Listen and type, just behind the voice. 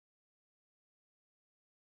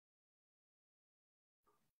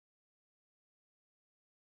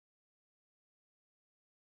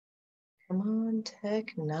Come on,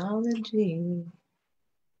 technology.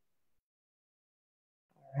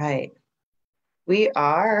 All right. We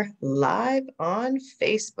are live on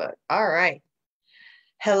Facebook. All right.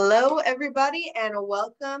 Hello, everybody, and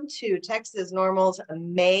welcome to Texas NORML's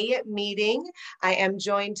May meeting. I am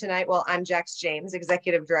joined tonight, well, I'm Jax James,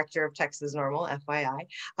 Executive Director of Texas NORML, FYI,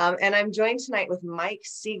 and I'm joined tonight with Mike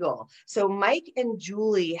Siegel. So Mike and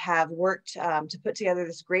Julie have worked to put together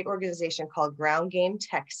this great organization called Ground Game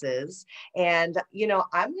Texas. And, you know,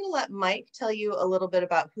 I'm going to let Mike tell you a little bit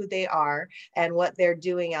about who they are and what they're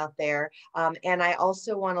doing out there. And I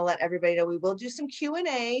also want to let everybody know we will do some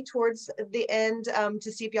Q&A towards the end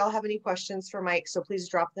to see if y'all have any questions for Mike. So please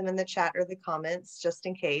drop them in the chat or the comments just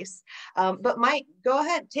in case. But Mike, go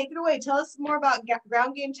ahead, take it away. Tell us more about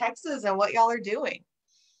Ground Game Texas and what y'all are doing.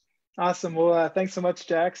 Awesome. Well, thanks so much,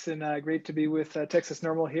 Jax, and great to be with Texas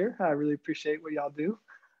NORML here. I really appreciate what y'all do.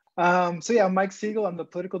 So yeah, I'm Mike Siegel. I'm the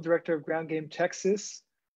political director of Ground Game Texas.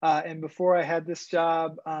 And before I had this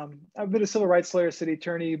job, I've been a civil rights lawyer, city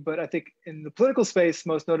attorney, but I think in the political space,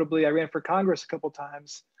 most notably, I ran for Congress a couple of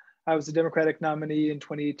times. I was a Democratic nominee in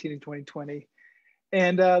 2018 and 2020,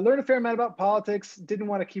 and learned a fair amount about politics. Didn't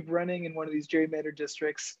want to keep running in one of these gerrymandered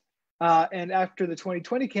districts. And after the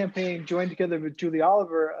 2020 campaign, joined together with Julie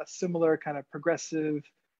Oliver, a similar kind of progressive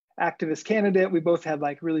activist candidate. We both had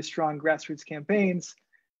like really strong grassroots campaigns,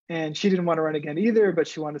 and she didn't want to run again either, but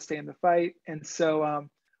she wanted to stay in the fight. And so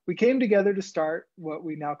we came together to start what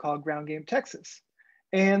we now call Ground Game Texas.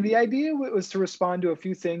 And the idea was to respond to a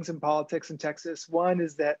few things in politics in Texas. One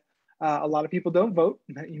is that a lot of people don't vote,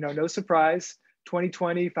 you know, no surprise.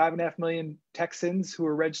 2020, 5.5 million Texans who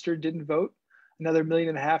were registered didn't vote. Another 1.5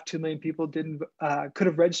 million, 2 million people could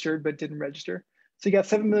have registered but didn't register. So you got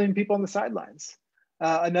 7 million people on the sidelines.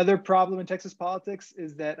 Another problem in Texas politics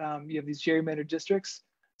is that you have these gerrymandered districts.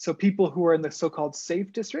 So people who are in the so-called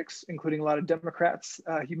safe districts, including a lot of Democrats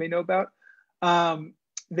you may know about,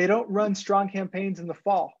 they don't run strong campaigns in the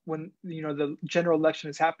fall when the general election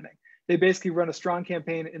is happening. They basically run a strong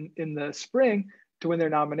campaign in the spring to win their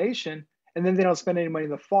nomination, and then they don't spend any money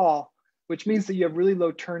in the fall, which means that you have really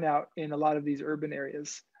low turnout in a lot of these urban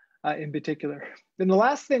areas in particular. Then the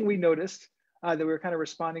last thing we noticed that we were kind of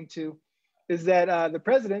responding to is that the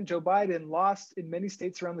president, Joe Biden, lost in many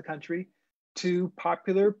states around the country to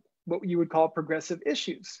popular, what you would call progressive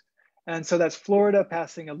issues. And so that's Florida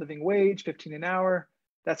passing a living wage, 15 an hour.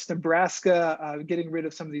 That's Nebraska getting rid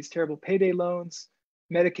of some of these terrible payday loans.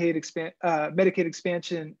 Medicaid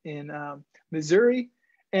expansion in Missouri,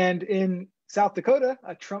 and in South Dakota,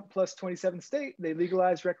 a Trump plus 27 state, they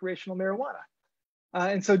legalized recreational marijuana.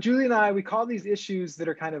 And so Julie and I, we call these issues that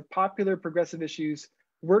are kind of popular progressive issues,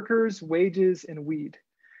 workers, wages, and weed.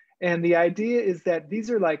 And the idea is that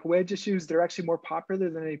these are like wedge issues that are actually more popular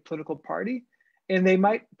than any political party, and they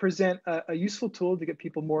might present a useful tool to get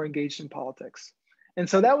people more engaged in politics. And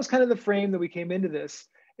so that was kind of the frame that we came into this.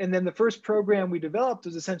 And then the first program we developed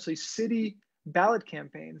was essentially city ballot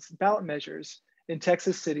campaigns, ballot measures in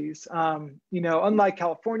Texas cities. Unlike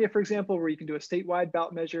California, for example, where you can do a statewide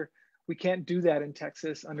ballot measure, we can't do that in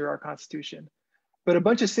Texas under our constitution. But a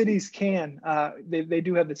bunch of cities can, they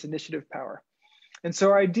do have this initiative power. And so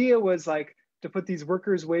our idea was like to put these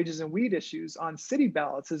workers, wages, and weed issues on city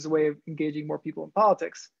ballots as a way of engaging more people in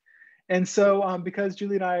politics. And so because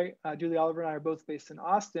Julie Oliver and I are both based in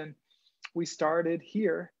Austin, we started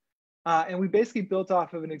here, and we basically built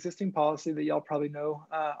off of an existing policy that y'all probably know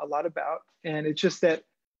a lot about. And it's just that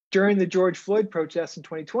during the George Floyd protests in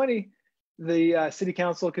 2020, the city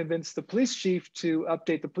council convinced the police chief to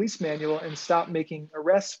update the police manual and stop making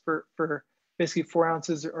arrests for basically 4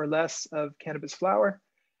 ounces or less of cannabis flower,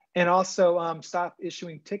 and also stop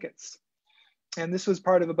issuing tickets. And this was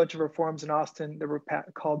part of a bunch of reforms in Austin that were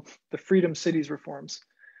called the Freedom Cities reforms.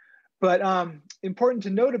 But important to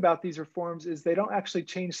note about these reforms is they don't actually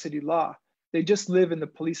change city law. They just live in the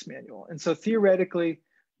police manual. And so theoretically,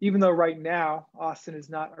 even though right now Austin is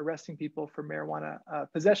not arresting people for marijuana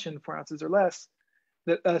possession, 4 ounces or less,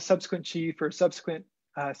 a subsequent chief or subsequent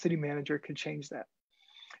city manager could change that.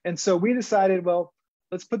 And so we decided, well,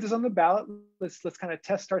 let's put this on the ballot. Let's kind of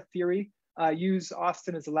test our theory, use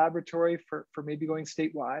Austin as a laboratory for maybe going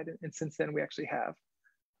statewide. And since then we actually have.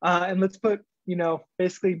 And let's put,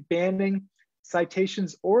 basically banning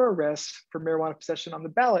citations or arrests for marijuana possession on the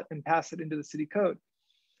ballot and pass it into the city code.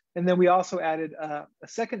 And then we also added a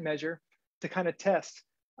second measure to kind of test,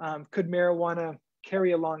 could marijuana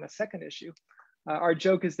carry along a second issue? Our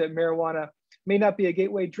joke is that marijuana may not be a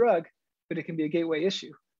gateway drug, but it can be a gateway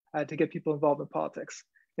issue to get people involved in politics.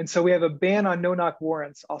 And so we have a ban on no-knock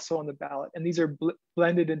warrants also on the ballot. And these are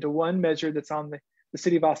blended into one measure that's on the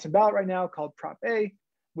City of Austin ballot right now called Prop A.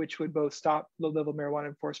 which would both stop low-level marijuana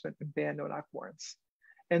enforcement and ban no-knock warrants.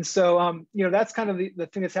 And so, that's kind of the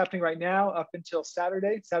thing that's happening right now up until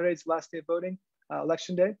Saturday. Saturday's the last day of voting,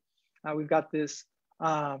 election day. We've got this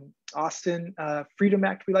Austin Freedom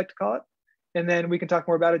Act, we like to call it. And then we can talk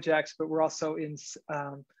more about it, Jax, but we're also in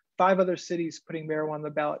 5 other cities putting marijuana on the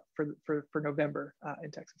ballot for November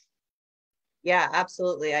in Texas. Yeah,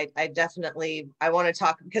 absolutely. I definitely, I want to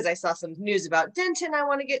talk because I saw some news about Denton I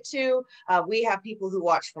want to get to. We have people who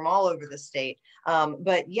watch from all over the state.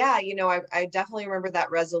 But yeah, I definitely remember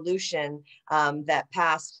that resolution that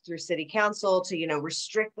passed through city council to,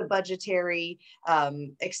 restrict the budgetary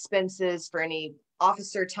expenses for any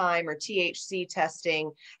officer time or THC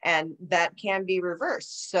testing, and that can be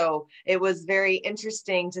reversed. So it was very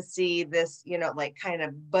interesting to see this, like kind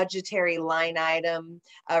of budgetary line item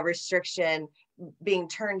restriction being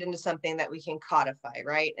turned into something that we can codify,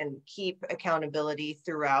 right? And keep accountability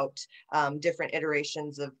throughout different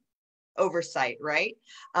iterations of oversight, right?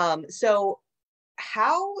 So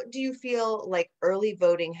how do you feel like early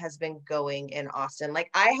voting has been going in Austin?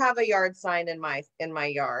 Like, I have a yard sign in my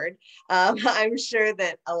yard. I'm sure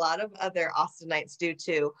that a lot of other Austinites do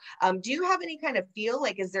too. Do you have any kind of feel,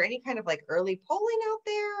 like, is there any kind of like early polling out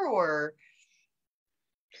there, or?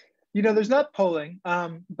 There's not polling,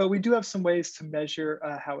 but we do have some ways to measure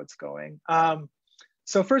how it's going.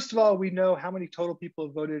 So first of all, we know how many total people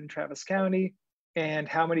have voted in Travis County and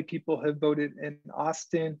how many people have voted in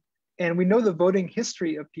Austin. And we know the voting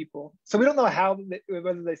history of people. So we don't know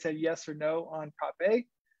whether they said yes or no on Prop A,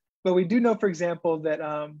 but we do know, for example, that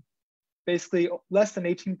basically less than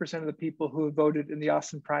 18% of the people who have voted in the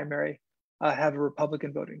Austin primary have a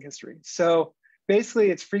Republican voting history. So basically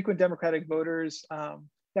it's frequent Democratic voters.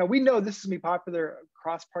 Now we know this is gonna be popular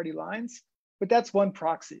across party lines, but that's one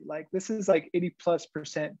proxy. Like, this is like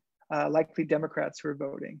 80+% likely Democrats who are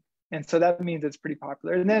voting. And so that means it's pretty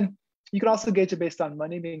popular. And then you can also gauge it based on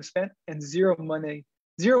money being spent, and zero money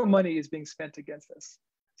is being spent against us.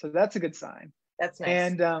 So that's a good sign. That's nice.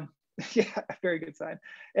 And yeah, very good sign.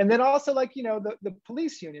 And then also, like, the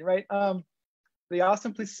police union, right? The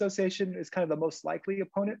Austin Police Association is kind of the most likely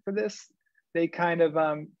opponent for this. They kind of,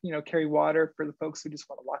 carry water for the folks who just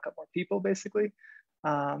want to lock up more people, basically.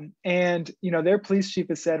 And, their police chief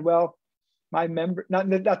has said, well, my member,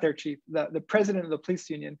 not their chief, the president of the police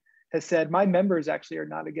union has said, my members actually are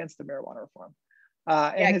not against the marijuana reform.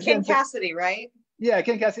 And Ken Cassidy, right? Yeah,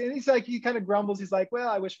 Ken Cassidy. And he kind of grumbles. He's like, well,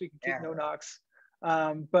 I wish we could keep no-knocks.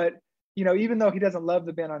 But, even though he doesn't love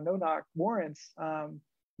the ban on no-knock warrants,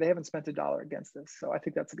 they haven't spent $1 against this. So I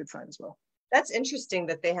think that's a good sign as well. That's interesting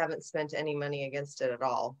that they haven't spent any money against it at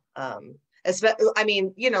all. I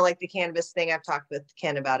mean, like the cannabis thing, I've talked with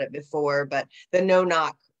Ken about it before, but the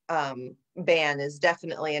no-knock ban is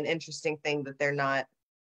definitely an interesting thing that they're not,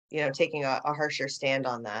 taking a harsher stand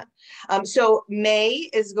on that. So May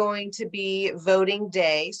is going to be voting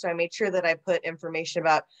day. So I made sure that I put information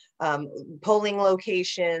about polling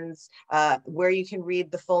locations, where you can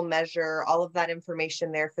read the full measure, all of that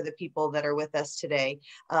information there for the people that are with us today.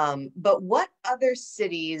 But what other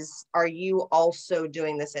cities are you also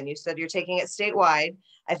doing this in? You said you're taking it statewide.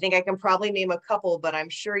 I think I can probably name a couple, but I'm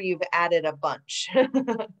sure you've added a bunch.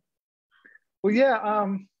 Well, yeah,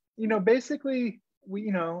 basically,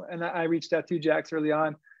 and I reached out to you, Jax, early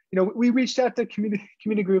on. We reached out to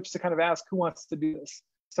community groups to kind of ask who wants to do this.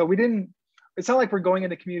 So it's not like we're going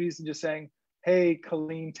into communities and just saying, hey,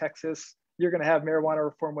 Killeen, Texas, you're going to have marijuana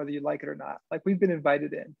reform whether you like it or not. Like, we've been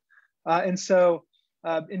invited in. And so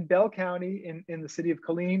in Bell County, in the city of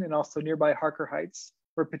Killeen, and also nearby Harker Heights,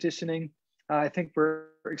 we're petitioning. I think we're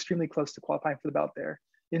extremely close to qualifying for the ballot there.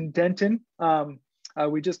 In Denton,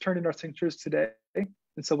 we just turned in our signatures today.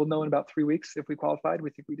 And so we'll know in about 3 weeks if we qualified. We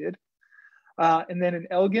think we did. And then in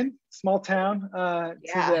Elgin, small town to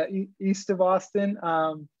the east of Austin,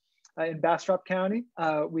 in Bastrop County,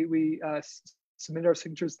 we submitted our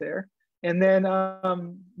signatures there. And then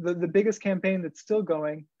the biggest campaign that's still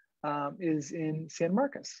going is in San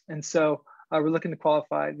Marcos. And so we're looking to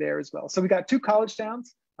qualify there as well. So we got 2 college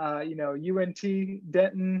towns, UNT,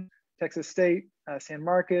 Denton, Texas State, San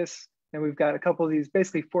Marcos. And we've got a couple of these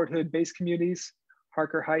basically Fort Hood-based communities,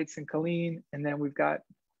 Harker Heights and Killeen. And then we've got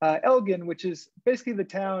Elgin, which is basically the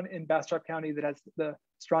town in Bastrop County that has the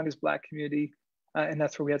strongest Black community. And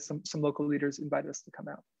that's where we had some local leaders invite us to come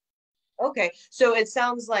out. Okay, so it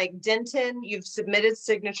sounds like Denton, you've submitted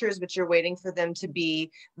signatures, but you're waiting for them to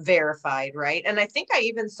be verified, right? And I think I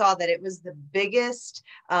even saw that it was the biggest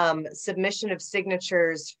submission of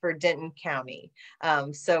signatures for Denton County.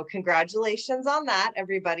 So congratulations on that,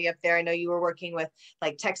 everybody up there. I know you were working with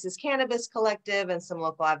like Texas Cannabis Collective and some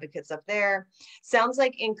local advocates up there. Sounds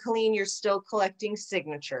like in Killeen, you're still collecting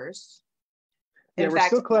signatures. Yeah, In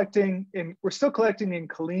fact, we're still collecting in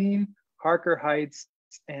Killeen, Harker Heights,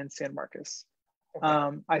 and San Marcos.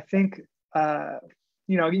 okay. I think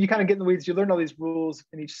you kind of get in the weeds. You learn all these rules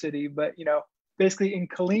in each city, but basically in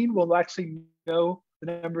Killeen, we'll actually know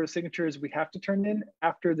the number of signatures we have to turn in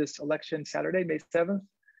after this election Saturday, May 7th,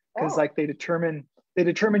 because Oh. like they determine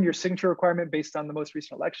your signature requirement based on the most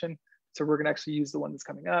recent election. So we're going to actually use the one that's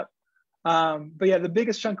coming up. But yeah, the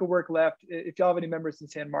biggest chunk of work left, if y'all have any members in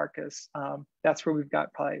San Marcos, that's where we've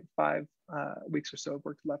got probably 5 weeks or so of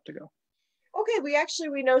work left to go. Okay,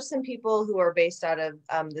 we know some people who are based out of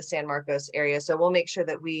the San Marcos area, so we'll make sure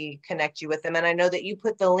that we connect you with them. And I know that you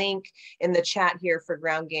put the link in the chat here for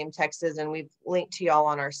Ground Game Texas, and we've linked to y'all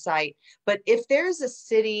on our site. But if there's a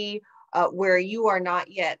city where you are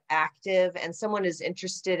not yet active and someone is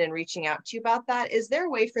interested in reaching out to you about that, is there a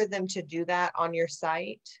way for them to do that on your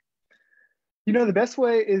site? The best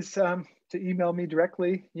way is to email me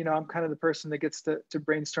directly. I'm kind of the person that gets to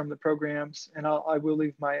brainstorm the programs, and I will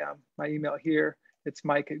leave my my email here. It's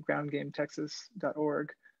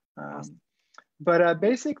mike@groundgametexas.org. Awesome. But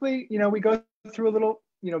basically, we go through a little,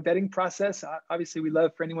 vetting process. Obviously, we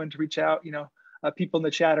love for anyone to reach out. People in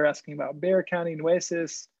the chat are asking about Bexar County,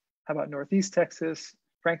 Nueces, how about Northeast Texas,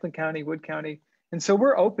 Franklin County, Wood County, and so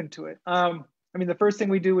we're open to it. The first thing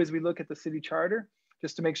we do is we look at the city charter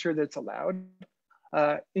just to make sure that it's allowed.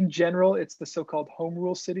 In general, it's the so-called home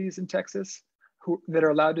rule cities in Texas that are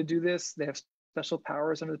allowed to do this. They have special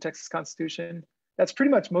powers under the Texas Constitution. That's pretty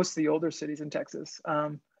much most of the older cities in Texas.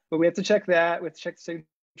 But we have to check that. We have to check the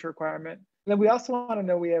signature requirement. And then we also want to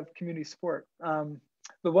know we have community support. But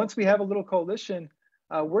once we have a little coalition,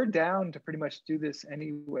 we're down to pretty much do this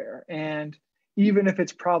anywhere. And even if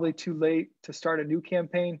it's probably too late to start a new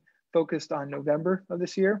campaign focused on November of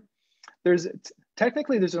this year,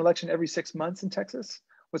 technically there's an election every 6 months in Texas,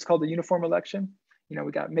 what's called the uniform election.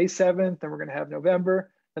 We got May 7th, then we're going to have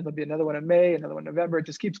November, then there'll be another one in May, another one in November. It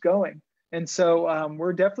just keeps going. And so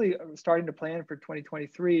we're definitely starting to plan for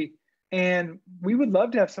 2023. And we would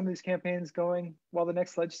love to have some of these campaigns going while the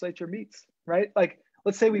next legislature meets, right? Like,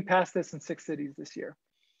 let's say we pass this in 6 cities this year.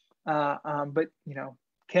 But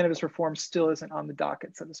cannabis reform still isn't on the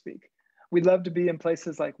docket, so to speak. We'd love to be in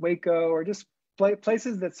places like Waco or just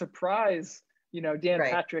places that surprise, Dan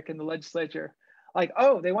Right. Patrick in the legislature. Like,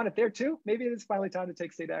 oh, they want it there too? Maybe it's finally time to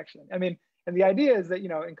take state action. And the idea is that,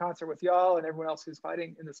 in concert with y'all and everyone else who's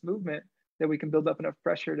fighting in this movement, that we can build up enough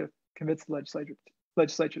pressure to convince the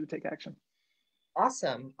legislature to take action.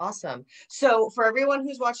 Awesome. Awesome. So for everyone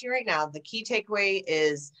who's watching right now, the key takeaway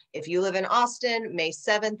is if you live in Austin, May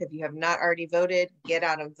 7th, if you have not already voted, get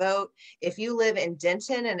out and vote. If you live in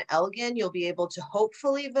Denton and Elgin, you'll be able to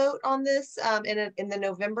hopefully vote on this in the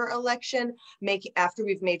November election, after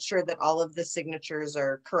we've made sure that all of the signatures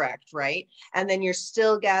are correct, right? And then you're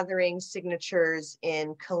still gathering signatures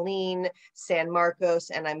in Killeen, San Marcos,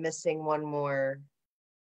 and I'm missing one more.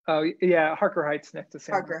 Oh yeah, Harker Heights next to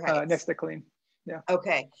next to Killeen. Yeah.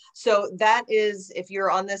 Okay. So that is, if you're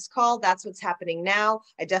on this call, that's what's happening now.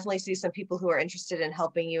 I definitely see some people who are interested in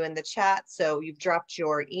helping you in the chat. So you've dropped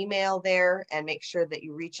your email there, and make sure that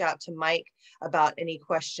you reach out to Mike about any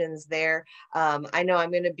questions there. I know I'm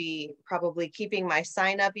going to be probably keeping my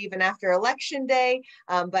sign up even after election day,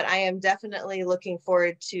 but I am definitely looking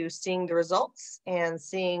forward to seeing the results and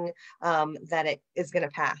seeing that it is going to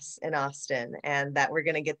pass in Austin and that we're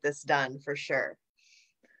going to get this done for sure.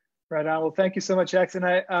 Right on. Well, thank you so much, Jackson.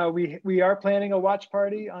 We are planning a watch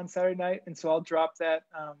party on Saturday night, and so I'll drop that.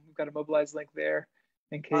 We've got a mobilized link there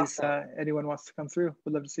in case anyone wants to come through.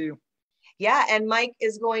 We'd love to see you. Yeah, and Mike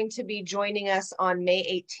is going to be joining us on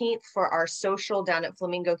May 18th for our social down at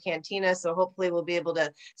Flamingo Cantina. So hopefully we'll be able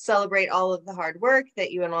to celebrate all of the hard work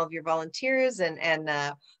that you and all of your volunteers and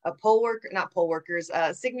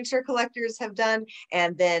signature collectors have done,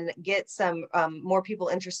 and then get some more people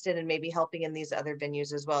interested in maybe helping in these other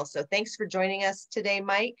venues as well. So thanks for joining us today,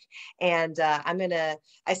 Mike. And I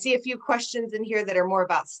see a few questions in here that are more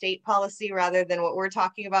about state policy rather than what we're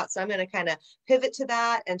talking about. So I'm going to kind of pivot to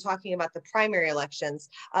that and talking about the primary elections.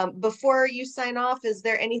 Before you sign off, is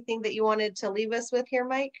there anything that you wanted to leave us with here,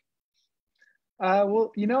 Mike?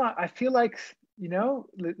 Well, I feel like,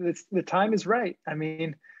 the time is right.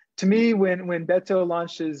 To me, when Beto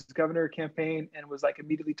launched his governor campaign and was like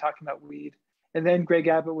immediately talking about weed, And then Greg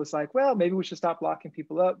Abbott was like, well, maybe we should stop locking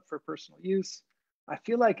people up for personal use. I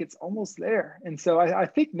feel like it's almost there. And so I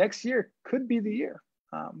think next year could be the year.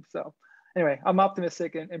 So anyway, I'm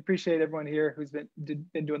optimistic and appreciate everyone here who's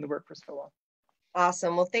been doing the work for so long.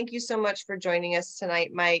 Awesome. Well, thank you so much for joining us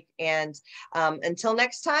tonight, Mike. And until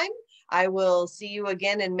next time, I will see you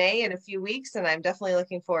again in May in a few weeks, and I'm definitely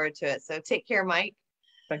looking forward to it. So take care, Mike.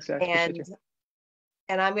 Thanks, Jack. Appreciate you.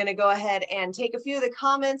 And I'm going to go ahead and take a few of the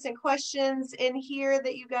comments and questions in here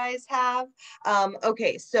that you guys have.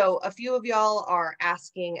 Okay, so a few of y'all are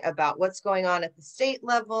asking about what's going on at the state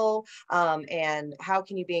level and how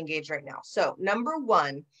can you be engaged right now. So number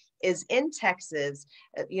one is in Texas,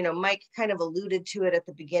 you know, Mike kind of alluded to it at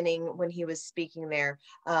the beginning when he was speaking there.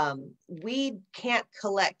 We can't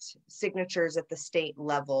collect signatures at the state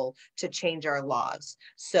level to change our laws.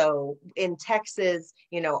 So in Texas,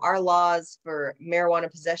 you know, our laws for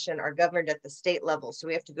marijuana possession are governed at the state level. So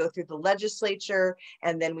we have to go through the legislature,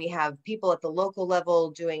 and then we have people at the local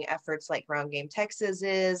level doing efforts like Ground Game Texas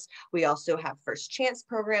is. We also have first chance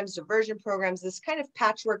programs, diversion programs, this kind of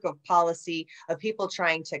patchwork of policy of people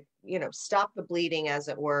trying to, you know, stop the bleeding, as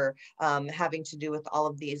it were, having to do with all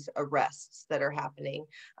of these arrests that are happening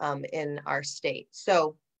in our state.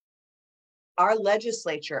 So our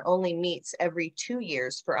legislature only meets every 2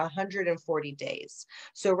 years for 140 days.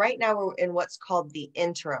 So right now we're in what's called the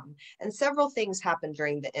interim, and several things happen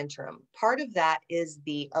during the interim. Part of that is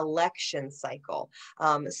the election cycle.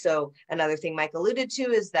 So another thing Mike alluded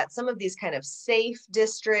to is that some of these kind of safe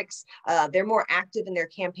districts, they're more active in their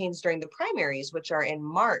campaigns during the primaries, which are in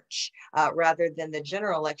March, rather than the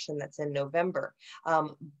general election that's in November.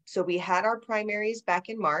 So we had our primaries back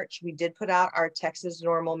in March. We did put out our Texas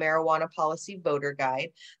NORML marijuana policy voter guide.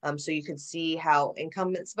 So you can see how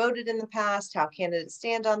incumbents voted in the past, how candidates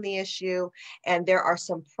stand on the issue, and there are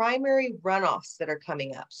some primary runoffs that are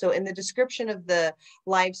coming up. So in the description of the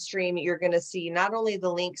live stream, you're going to see not only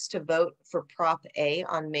the links to vote for Prop A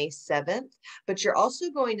on May 7th, but you're also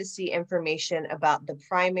going to see information about the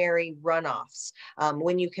primary runoffs,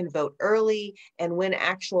 when you can vote early and when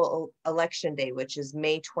actual election day, which is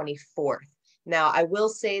May 24th. Now, I will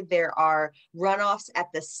say there are runoffs at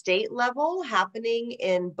the state level happening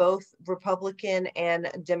in both Republican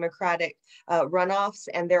and Democratic runoffs,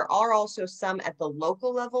 and there are also some at the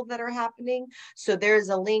local level that are happening. So there's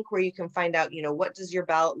a link where you can find out, you know, what does your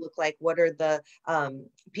ballot look like? What are the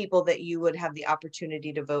people that you would have the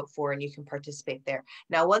opportunity to vote for, and you can participate there.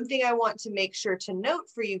 Now, one thing I want to make sure to note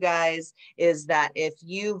for you guys is that if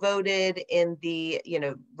you voted in the, you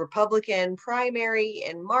know, Republican primary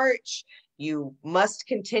in March, you must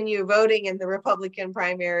continue voting in the Republican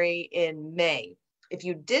primary in May. If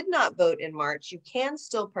you did not vote in March, you can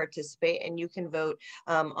still participate, and you can vote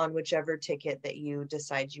on whichever ticket that you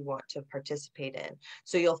decide you want to participate in.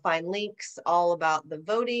 So you'll find links all about the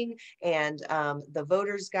voting and the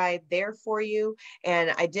voter's guide there for you.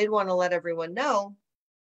 And I did want to let everyone know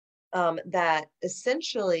that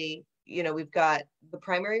essentially, you know, we've got the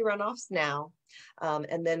primary runoffs now.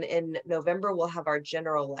 And then in November, we'll have our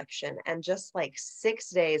general election. And just like 6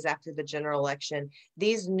 days after the general election,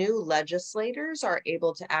 these new legislators are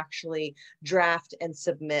able to actually draft and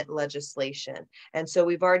submit legislation. And so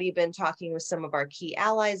we've already been talking with some of our key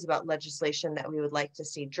allies about legislation that we would like to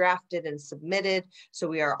see drafted and submitted. So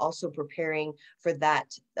we are also preparing for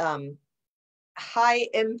that high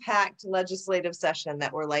impact legislative session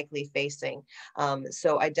that we're likely facing.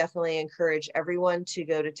 So I definitely encourage everyone to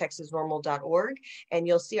go to texasnormal.org, and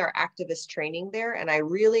you'll see our activist training there. And I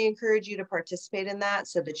really encourage you to participate in that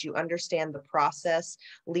so that you understand the process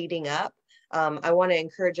leading up. I want to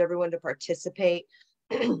encourage everyone to participate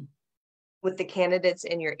with the candidates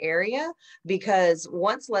in your area, because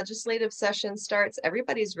once legislative session starts,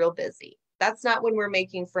 everybody's real busy. That's not when we're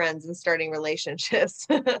making friends and starting relationships.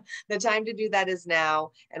 The time to do that is now.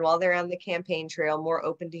 And while they're on the campaign trail, more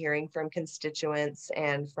open to hearing from constituents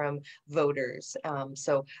and from voters.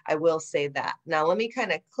 So I will say that. Now, let me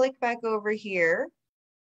kind of click back over here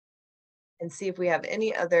and see if we have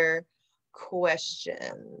any other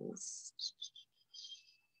questions.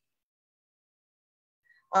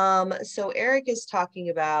 So Eric is talking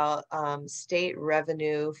about state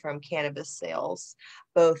revenue from cannabis sales,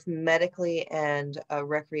 both medically and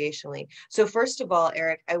recreationally. So first of all,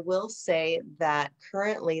 Eric, I will say that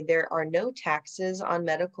currently there are no taxes on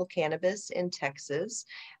medical cannabis in Texas.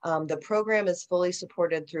 The program is fully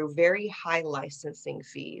supported through very high licensing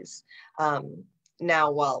fees.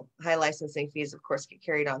 Now, while high licensing fees, of course, get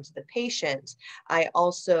carried on to the patient, I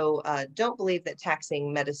also don't believe that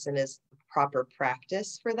taxing medicine is proper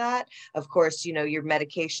practice for that. Of course, you know, your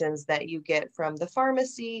medications that you get from the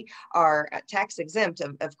pharmacy are tax exempt,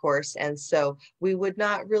 of course. And so we would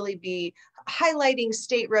not really be highlighting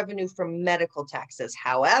state revenue from medical taxes.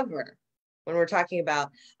 However, when we're talking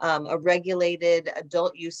about a regulated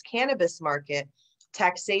adult use cannabis market,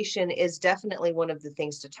 taxation is definitely one of the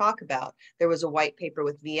things to talk about. There was a white paper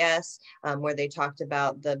with VS where they talked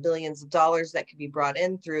about the billions of dollars that could be brought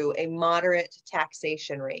in through a moderate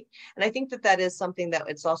taxation rate. And I think that that is something that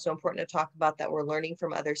it's also important to talk about that we're learning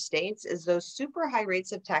from other states is those super high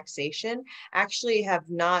rates of taxation actually have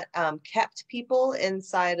not kept people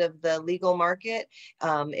inside of the legal market.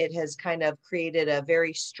 It has kind of created a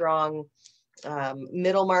very strong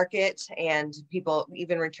middle market and people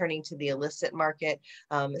even returning to the illicit market.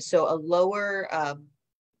 So a lower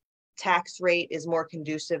tax rate is more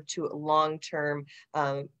conducive to long-term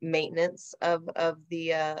maintenance of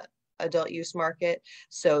the adult use market.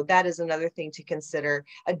 So that is another thing to consider.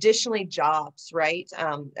 Additionally, jobs, right?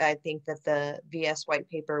 I think that the VS white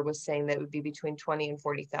paper was saying that it would be between 20 and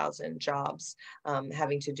 40,000 jobs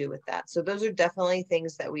having to do with that. So those are definitely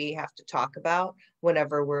things that we have to talk about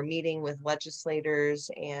whenever we're meeting with legislators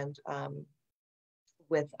and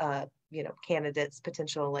with you know, candidates,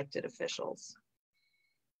 potential elected officials.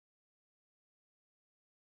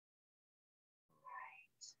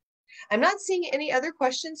 I'm not seeing any other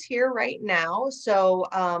questions here right now. So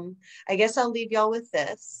I guess I'll leave y'all with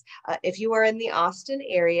this. If you are in the Austin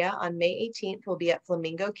area on May 18th, we'll be at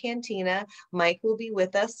Flamingo Cantina. Mike will be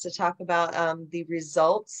with us to talk about the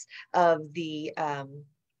results of the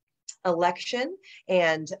election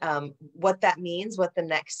and what that means, what the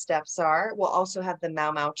next steps are. We'll also have the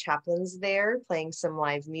Mau Mau chaplains there playing some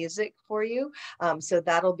live music for you. So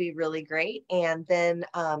that'll be really great. And then,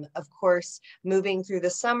 of course, moving through the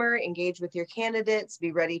summer, engage with your candidates,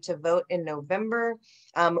 be ready to vote in November.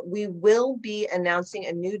 We will be announcing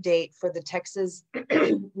a new date for the Texas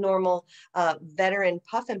NORML Veteran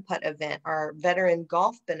Puff and Putt event, our veteran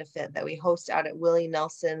golf benefit that we host out at Willie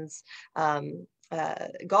Nelson's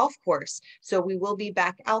golf course. So we will be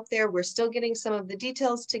back out there. We're still getting some of the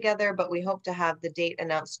details together, but we hope to have the date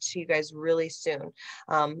announced to you guys really soon.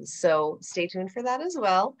 So stay tuned for that as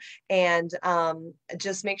well. And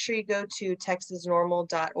just make sure you go to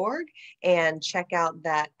texasnormal.org and check out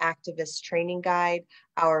that activist training guide,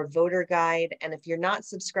 our voter guide. And if you're not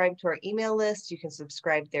subscribed to our email list, you can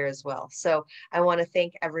subscribe there as well. So I want to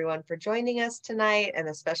thank everyone for joining us tonight, and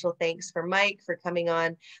a special thanks for Mike for coming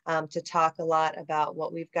on to talk a lot about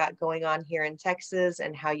what we've got going on here in Texas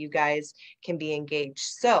and how you guys can be engaged.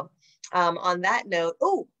 So on that note,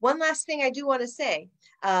 oh, one last thing I do want to say.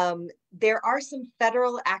 There are some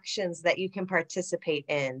federal actions that you can participate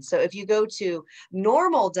in. So if you go to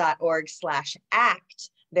normal.org/act,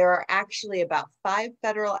 there are actually about 5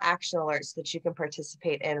 federal action alerts that you can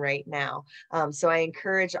participate in right now. So I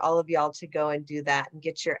encourage all of y'all to go and do that and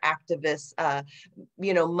get your activist,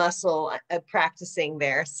 you know, muscle practicing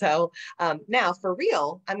there. So now for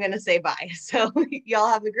real, I'm going to say bye. So y'all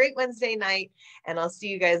have a great Wednesday night, and I'll see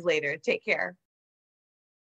you guys later. Take care.